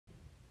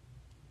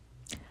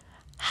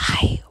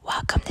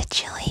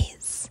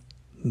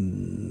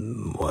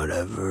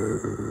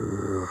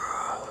Whatever.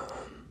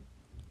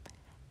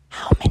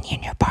 How many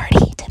in your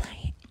party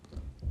tonight?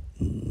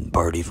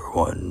 Party for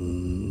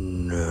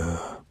one.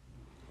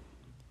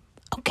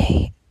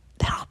 Okay,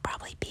 that'll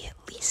probably be at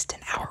least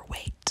an hour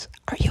wait.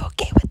 Are you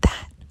okay with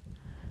that?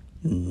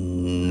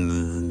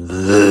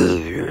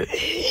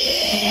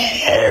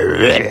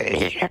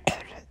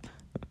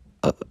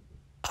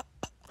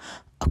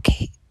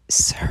 Okay,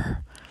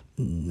 sir.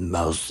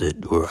 I'll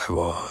sit where I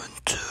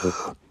want.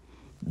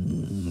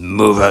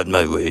 Move out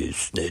my way,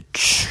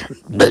 snitch.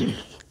 Why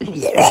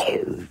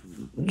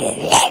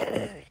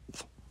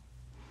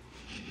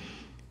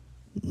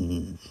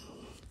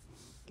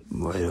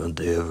don't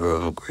they ever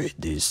upgrade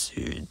these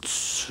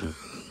suits?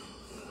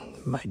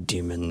 My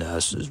demon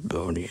ass is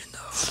bony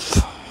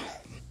enough.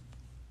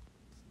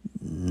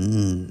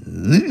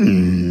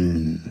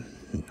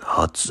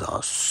 Hot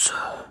sauce.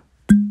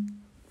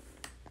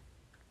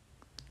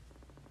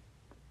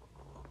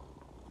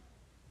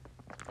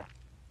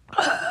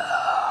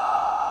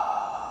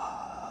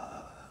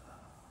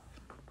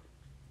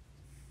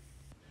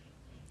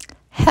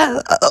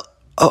 Hello.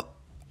 Oh,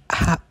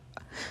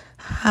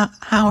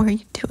 how are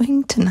you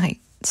doing tonight,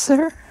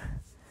 sir?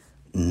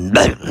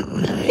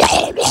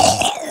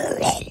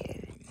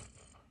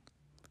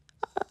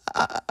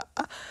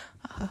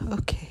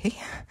 Okay.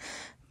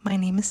 My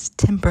name is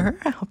Timber.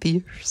 I'll be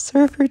your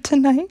server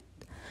tonight.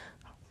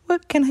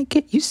 What can I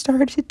get you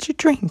started to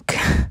drink?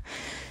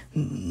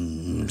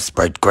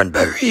 Sprite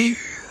cranberry.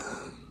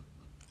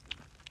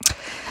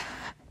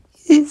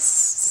 Is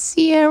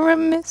Sierra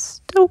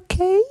Mist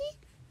okay?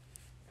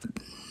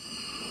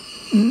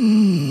 I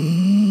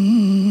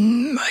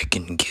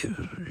can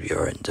kill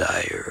your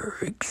entire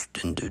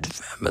extended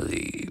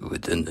family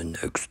within the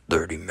next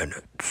 30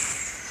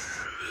 minutes.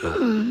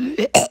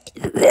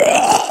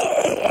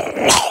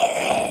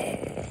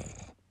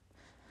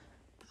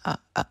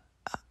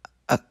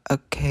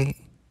 Okay,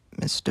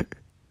 Mr.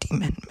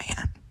 Demon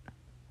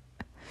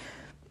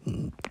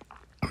Man.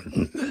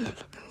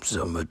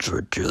 So much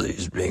for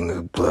Chili's being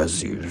a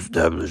classy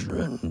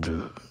establishment.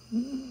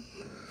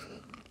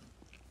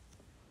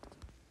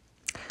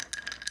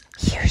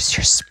 Here's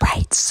your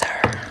Sprite,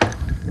 sir.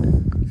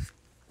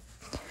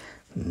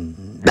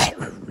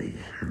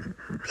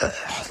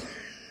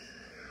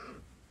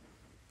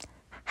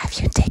 Have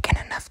you taken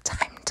enough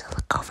time to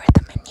look over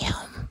the menu?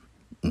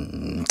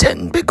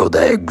 10 pickled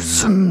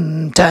eggs.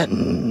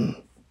 10.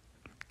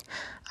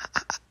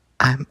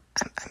 I'm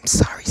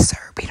sorry, sir.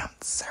 We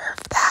don't serve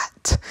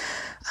that.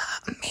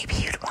 Maybe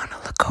you'd want to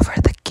look over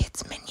the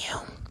kids' menu.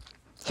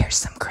 Here's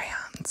some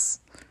crayons.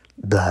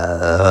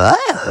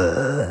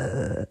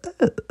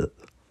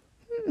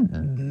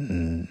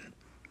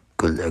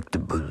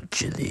 Collectible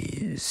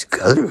Chili's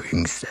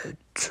coloring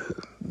set.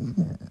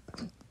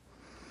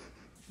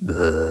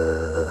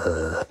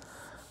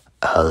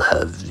 I'll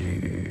have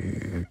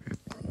the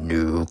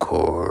new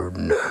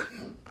corn.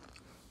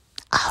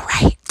 All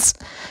right.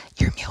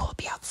 Your meal will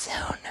be out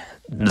soon.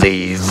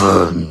 Leave.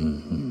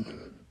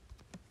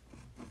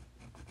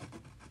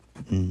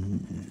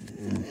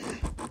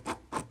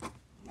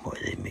 Why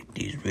they make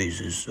these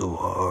razors so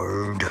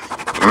hard?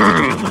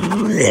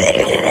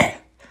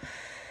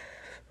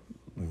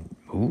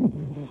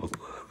 Ooh,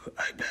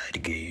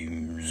 iPad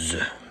games.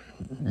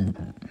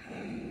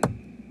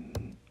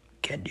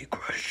 Candy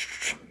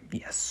Crush.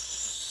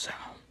 Yes.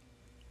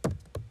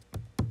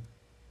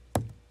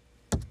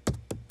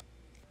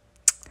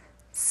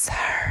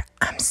 Sir,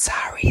 I'm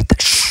sorry.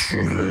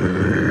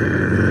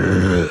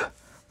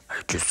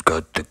 I just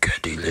got the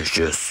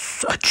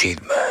Candylicious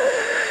achievement.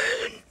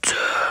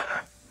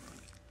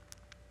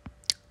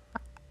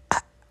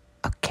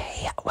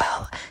 Okay,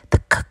 well, the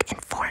cook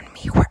informed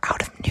me we're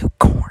out of new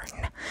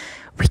corn.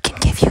 We can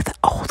give you the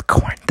old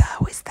corn,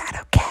 though. Is that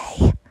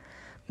okay?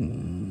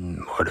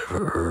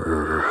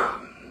 Whatever.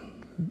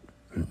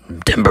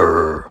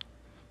 Timber,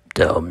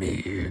 tell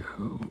me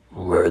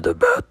where the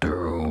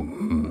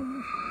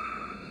bathroom.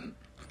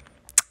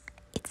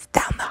 It's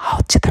down the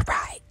hall to the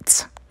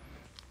right.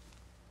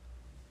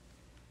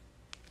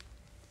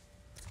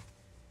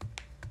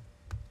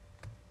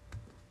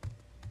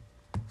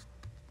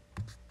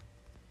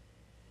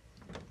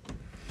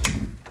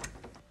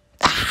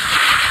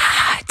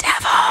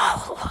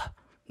 Devil!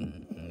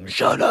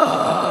 Shut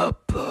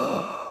up.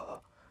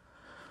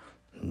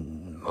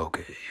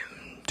 Okay,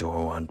 do I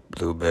want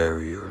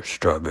blueberry or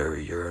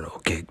strawberry urinal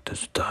cake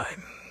this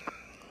time?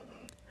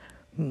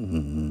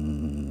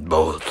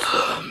 Both.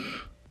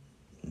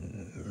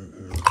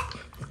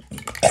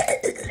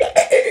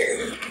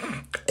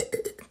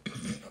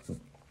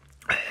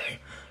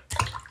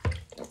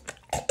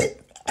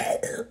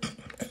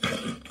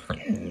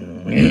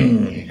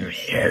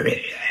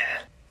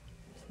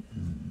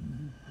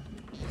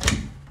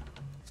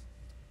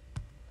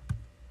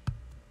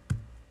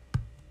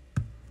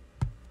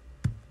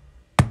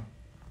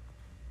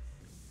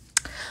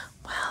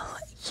 Well,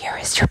 here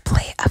is your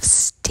plate of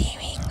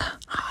steaming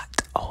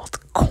hot old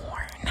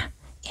corn.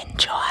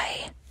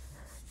 Enjoy.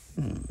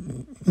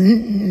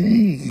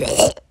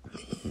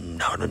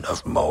 No. not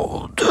enough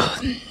mold.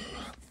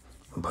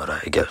 But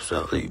I guess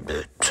I'll eat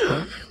it.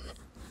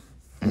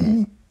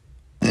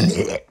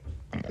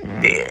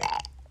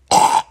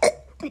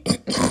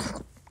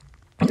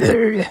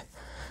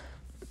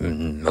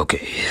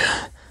 Okay.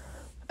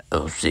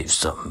 I'll save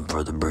some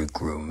for the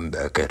break room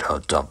back at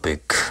Hot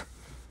Topic.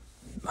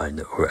 I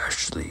know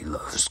Ashley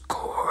loves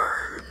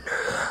corn.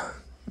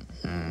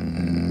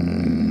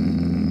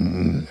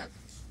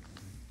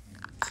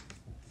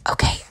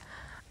 Okay,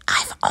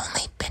 I've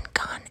only been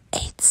gone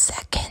 8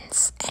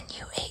 seconds and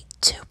you ate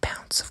 2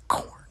 pounds of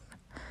corn.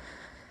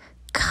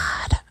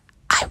 God,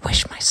 I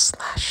wish my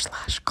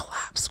slash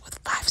collapse with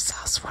 5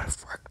 sauce would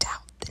have worked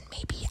out. Then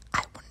maybe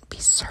I wouldn't be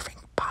serving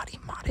body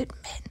modded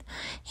men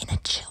in a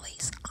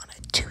Chili's on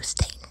a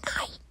Tuesday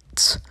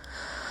night.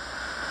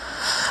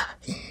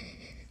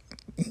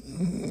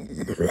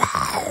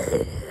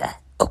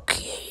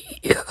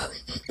 Okay.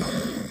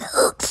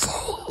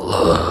 Hurtful.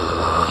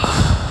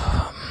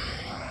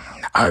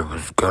 I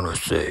was gonna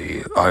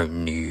say I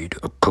need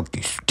a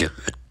cookie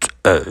skillet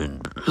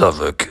and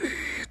lava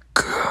cake.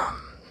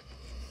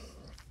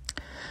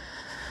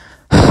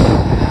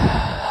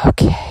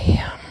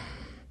 Okay.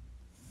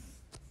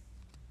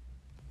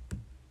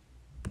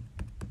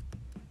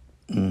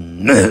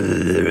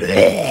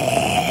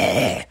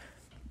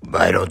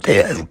 Why don't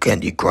they have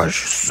Candy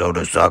Crush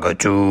Soda Saga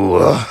too?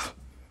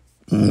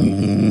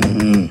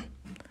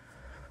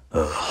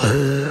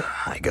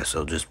 I guess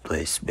I'll just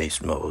play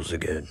Space Moles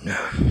again.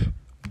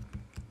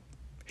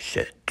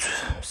 Shit,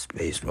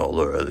 Space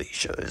Mole or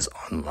Alicia is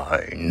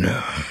online.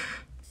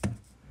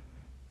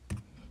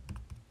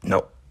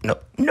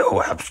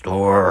 No App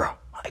Store.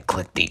 I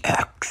clicked the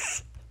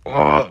X. Here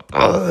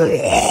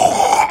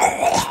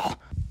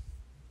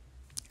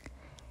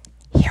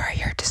are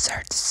your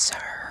desserts,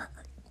 sir.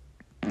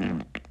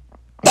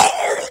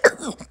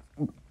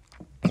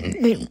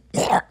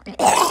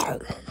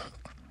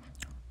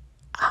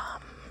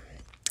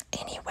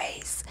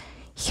 Anyways,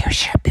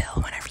 here's your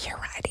bill whenever you're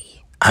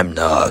ready. I'm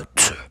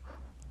not.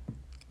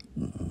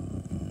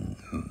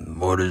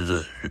 What is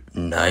it?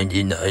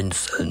 99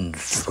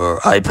 cents for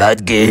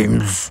iPad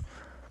games?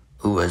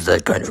 Who has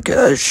that kind of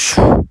cash?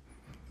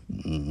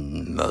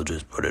 I'll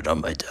just put it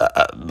on my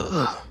tab.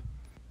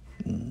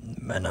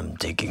 And I'm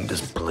taking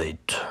this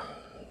plate.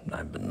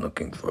 I've been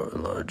looking for a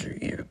larger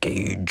ear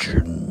cage.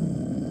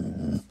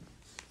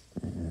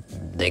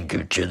 Thank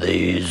you,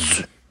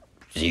 Chili's.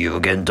 See you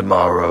again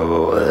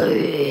tomorrow.